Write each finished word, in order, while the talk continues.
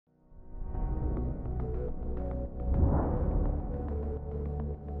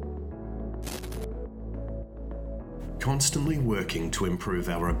constantly working to improve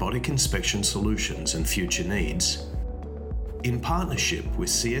our robotic inspection solutions and future needs. In partnership with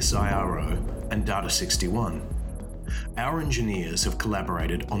CSIRO and Data 61, our engineers have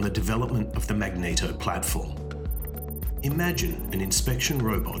collaborated on the development of the Magneto platform. Imagine an inspection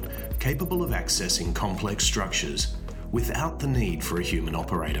robot capable of accessing complex structures without the need for a human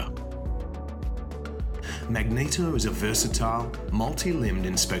operator. Magneto is a versatile, multi-limbed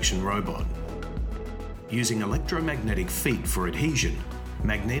inspection robot. Using electromagnetic feet for adhesion,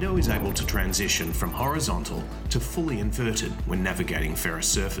 Magneto is able to transition from horizontal to fully inverted when navigating ferrous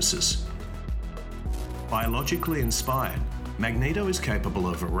surfaces. Biologically inspired, Magneto is capable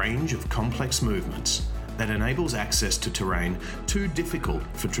of a range of complex movements that enables access to terrain too difficult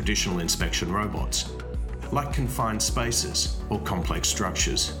for traditional inspection robots, like confined spaces or complex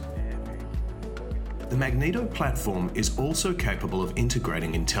structures. The Magneto platform is also capable of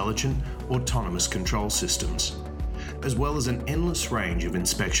integrating intelligent, autonomous control systems, as well as an endless range of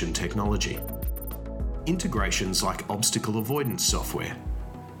inspection technology. Integrations like obstacle avoidance software,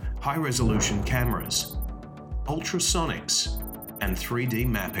 high-resolution cameras, ultrasonics, and 3D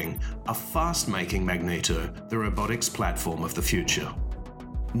mapping are fast making Magneto the robotics platform of the future.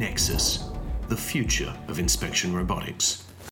 Nexxis, the future of inspection robotics.